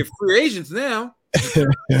about to get free agents now.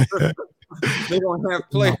 They don't have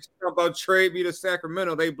players talking about trade me to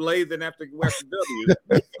Sacramento. They blazing after W.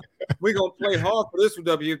 We're gonna play hard for this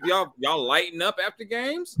W. Y'all lighten up after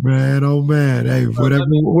games. Man, oh man. Hey,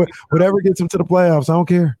 whatever gets them to the playoffs, I don't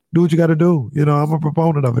care. Do what you gotta do. I'm a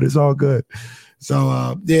proponent of it. It's all good.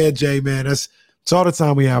 So Jay, man, that's all the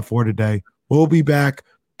time we have for today. We'll be back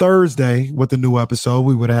Thursday with a new episode.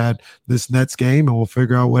 We would have had this Nets game, and we'll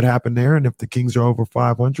figure out what happened there and if the Kings are over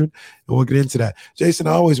 500, and we'll get into that. Jason,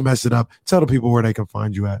 I always mess it up. Tell the people where they can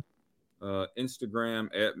find you at. Instagram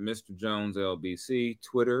at Mr. Jones LBC,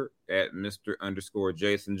 Twitter at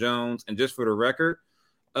Mr._Jason Jones. And just for the record,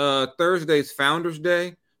 Thursday's Founders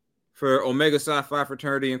Day for Omega Psi Phi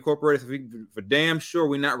Fraternity Incorporated. So for damn sure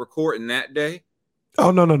we're not recording that day. Oh,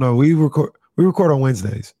 no. We record on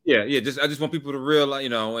Wednesdays. Yeah. I just want people to realize,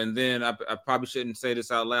 and then I probably shouldn't say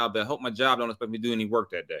this out loud, but I hope my job don't expect me to do any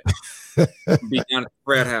work that day. Be down at the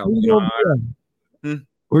frat house. Where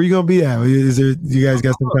are you going to be at? You guys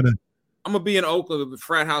got some kind of... I'm going to be in Oakland. The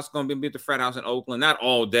frat house going to be at the frat house in Oakland. Not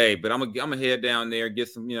all day, but I'm going to head down there, get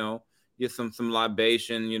some, get some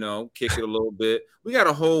libation, kick it a little bit. We got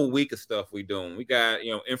a whole week of stuff we doing. We got,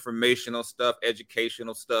 informational stuff,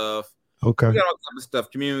 educational stuff. Okay. We got all kinds of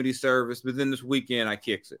stuff, community service, but then this weekend I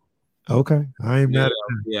kicks it. Okay. I am not.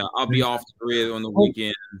 Yeah, I'll be off the grid on the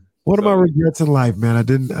weekend. What are my regrets in life, man? I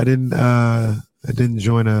didn't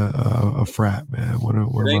join a frat, man.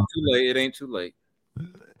 It ain't too late. It ain't too late.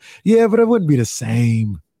 Yeah, but it wouldn't be the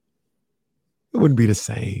same. It wouldn't be the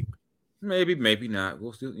same. Maybe not.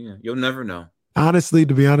 We'll still, you'll never know. Honestly,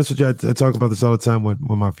 to be honest with you, I talk about this all the time with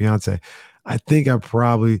my fiance. I think I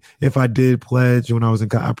probably, if I did pledge when I was in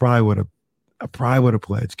college, I probably would have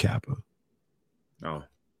pledged Kappa. Oh.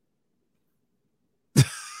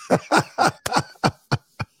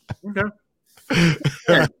 Okay.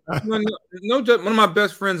 Yeah. One of my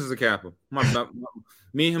best friends is a Kappa.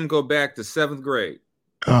 Me and him go back to 7th grade.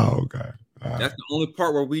 Oh, okay. That's the only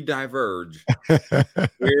part where we diverge.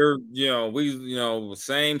 We're,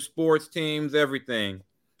 same sports teams, everything.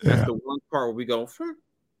 That's the one part where we go,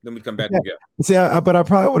 then we come back together. See, but I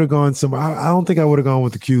probably would have gone somewhere. I don't think I would have gone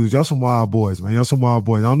with the Qs. Y'all some wild boys, man. Y'all some wild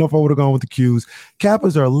boys. I don't know if I would have gone with the Qs.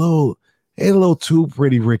 Kappas are a little too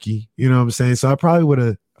pretty Ricky. You know what I'm saying? So I probably would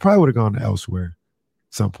have gone elsewhere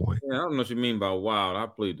at some point. Yeah, I don't know what you mean by wild. I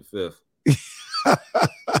plead the fifth. I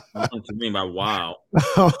don't know what you mean by wild.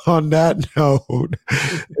 On that note,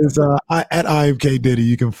 is at IMK Diddy.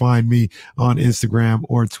 You can find me on Instagram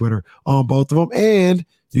or Twitter on both of them. And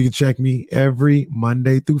you can check me every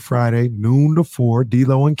Monday through Friday, noon to 4,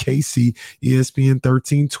 D-Lo and KC, ESPN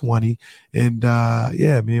 1320. And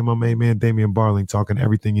me and my main man, Damian Barling, talking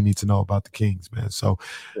everything you need to know about the Kings, man. So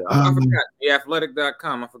I forgot,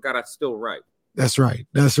 theathletic.com. I forgot I still write. That's right.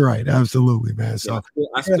 Absolutely, man. So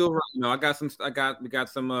I still, we got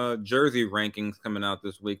some jersey rankings coming out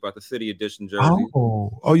this week about the City Edition jerseys.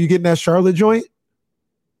 Oh, you getting that Charlotte joint?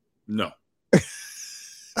 No.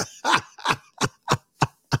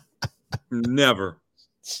 Never.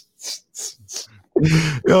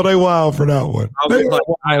 Yo, they wild for that one.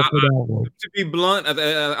 To be blunt,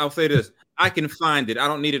 I'll say this: I can find it. I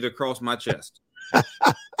don't need it across my chest.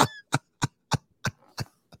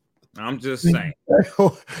 I'm just saying. Next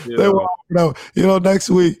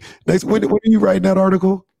week. When are you writing that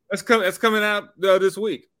article? That's coming out this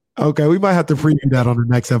week. Okay, we might have to preview that on the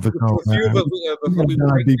next episode. Before we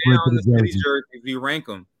break down the City jerseys, we rank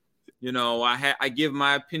them. I give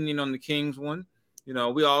my opinion on the Kings one.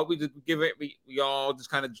 We all just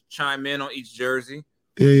kind of chime in on each jersey.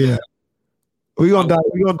 Yeah. We're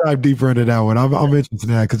gonna dive deeper into that one. I'm interested in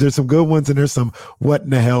that because there's some good ones and there's some what in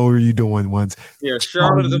the hell are you doing ones. Yeah,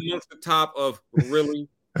 Charlotte is amongst the top of really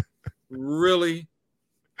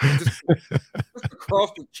just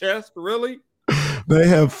across the chest, really. They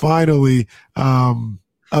have finally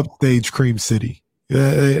upstaged Cream City.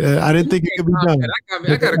 I didn't think it could be done.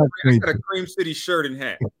 I got a Cream City shirt and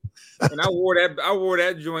hat, and I wore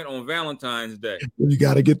that joint on Valentine's Day. You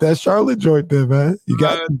got to get that Charlotte joint there, man. You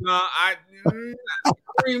got.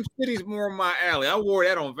 Cream City's more my alley. I wore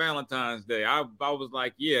that on Valentine's Day. I was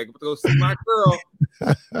like, yeah, go see my girl.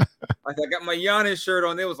 Like I got my Giannis shirt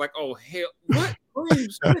on. It was like, oh hell, what Cream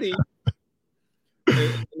City?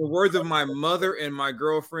 In the words of my mother and my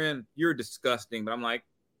girlfriend, you're disgusting. But I'm like,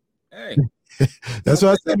 hey. That's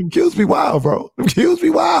what I said. Them Qs be wild, bro. Them Qs be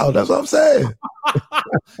wild. That's what I'm saying. But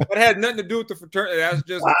it had nothing to do with the fraternity.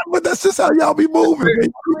 But that's just how y'all be moving.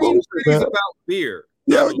 Cream City's about beer.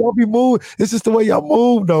 Yeah, y'all be moving. It's just the way y'all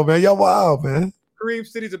move, though, man. Y'all wild, man. Cream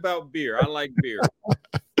City's about beer. I like beer.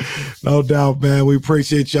 No doubt, man. We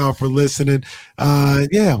appreciate y'all for listening.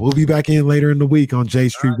 We'll be back in later in the week on J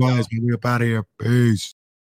Street Wise. We up out of here. Peace.